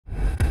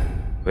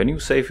When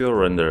you save your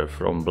render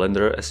from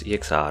Blender as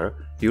EXR,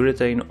 you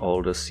retain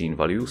all the scene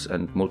values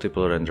and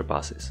multiple render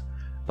passes.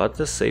 But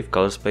the save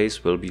color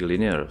space will be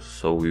linear,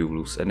 so you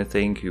lose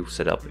anything you've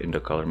set up in the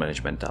color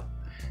management tab.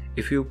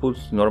 If you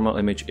put normal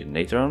image in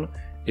Natron,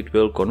 it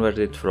will convert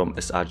it from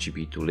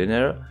sRGB to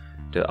linear.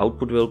 The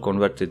output will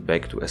convert it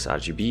back to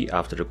sRGB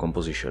after the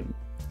composition.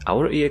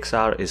 Our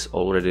EXR is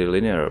already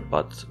linear,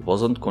 but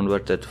wasn't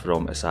converted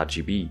from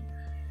sRGB.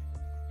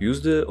 Use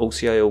the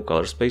OCIO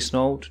color space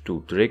node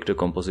to trick the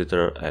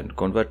compositor and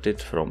convert it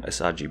from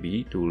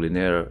sRGB to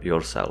linear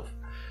yourself.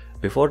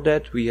 Before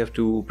that, we have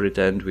to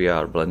pretend we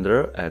are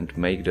Blender and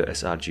make the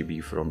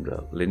sRGB from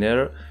the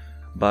linear,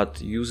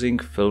 but using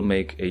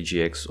Filmic,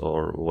 AgX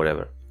or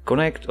whatever.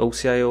 Connect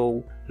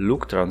OCIO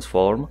look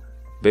transform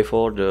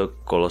before the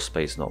color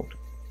space node.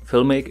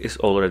 Filmic is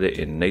already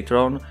in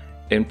Natron.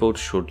 Input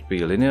should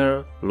be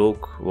linear,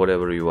 look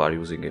whatever you are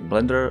using in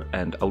Blender,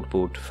 and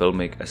output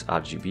Filmic as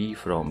RGB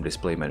from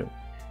display menu.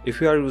 If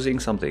you are using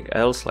something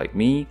else like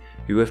me,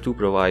 you have to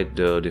provide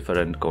the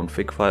different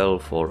config file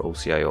for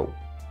OCIO.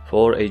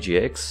 For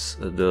AgX,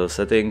 the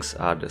settings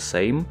are the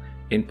same,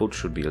 input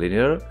should be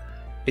linear.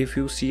 If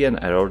you see an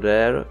error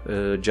there,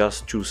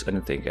 just choose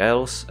anything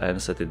else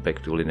and set it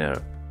back to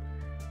linear.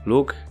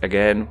 Look,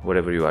 again,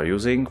 whatever you are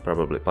using,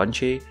 probably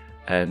punchy,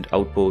 and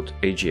output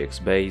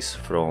AgX base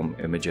from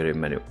imagery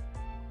menu.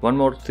 One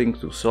more thing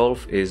to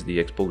solve is the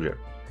exposure.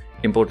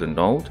 Important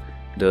note,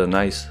 the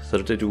nice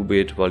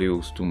 32-bit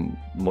values to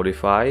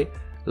modify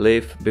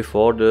live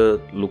before the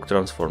look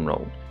transform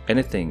node.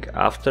 Anything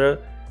after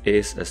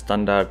is a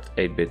standard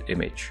 8-bit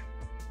image.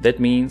 That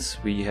means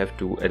we have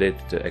to edit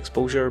the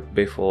exposure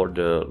before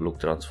the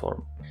look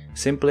transform.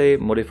 Simply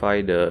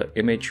modify the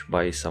image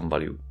by some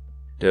value.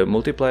 The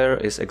multiplier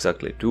is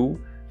exactly 2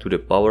 to the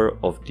power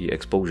of the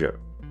exposure.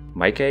 In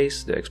my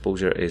case, the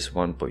exposure is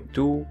 1.2,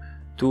 2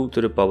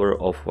 to the power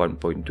of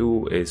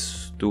 1.2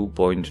 is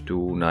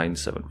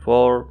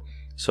 2.2974,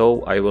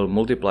 so I will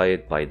multiply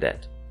it by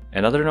that.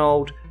 Another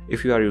note,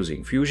 if you are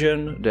using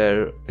Fusion,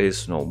 there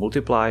is no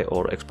multiply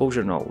or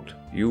exposure node.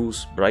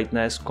 Use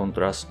brightness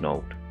contrast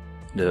node.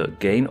 The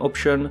gain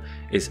option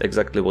is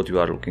exactly what you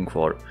are looking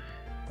for.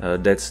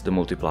 That's the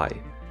multiply.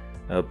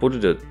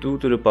 Put the 2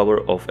 to the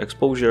power of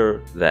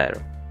exposure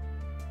there.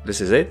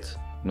 This is it.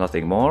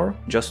 Nothing more,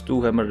 just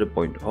to hammer the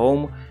point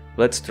home,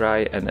 let's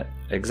try an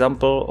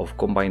example of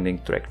combining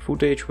tracked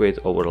footage with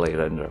overlay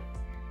render.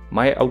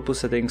 My output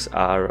settings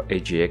are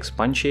AgX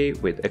punchy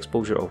with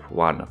exposure of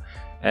 1,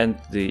 and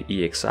the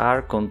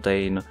EXR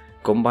contain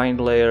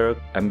combined layer,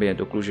 ambient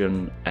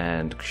occlusion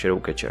and shadow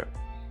catcher.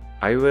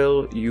 I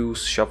will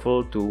use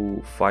shuffle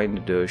to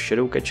find the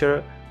shadow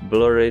catcher,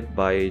 blur it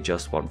by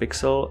just 1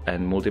 pixel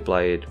and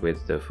multiply it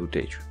with the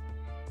footage.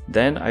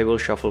 Then I will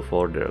shuffle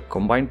for the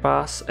combined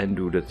pass and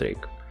do the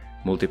trick.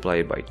 Multiply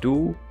it by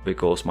 2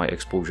 because my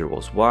exposure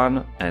was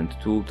 1 and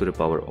 2 to the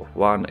power of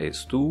 1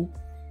 is 2.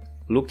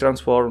 Look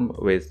transform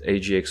with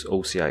AgX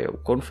OCIO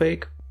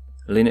config,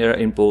 linear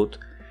input,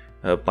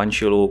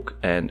 punchy look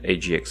and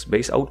AgX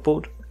base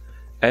output,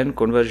 and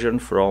conversion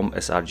from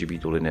sRGB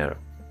to linear.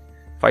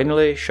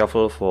 Finally,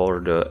 shuffle for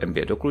the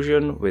ambient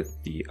occlusion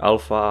with the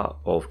alpha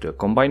of the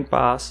combined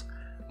pass,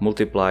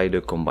 multiply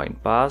the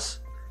combined pass,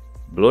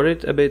 blur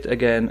it a bit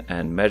again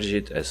and merge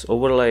it as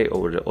overlay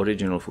over the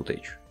original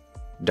footage.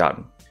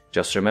 Done.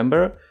 Just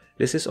remember,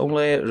 this is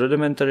only a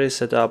rudimentary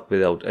setup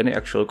without any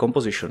actual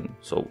composition,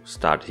 so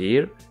start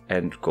here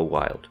and go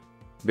wild.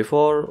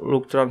 Before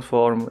look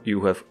transform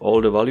you have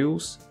all the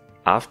values,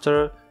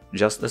 after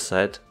just a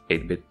set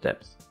 8-bit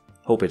depth.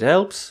 Hope it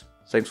helps,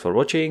 thanks for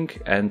watching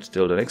and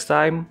till the next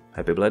time,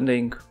 happy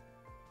blending!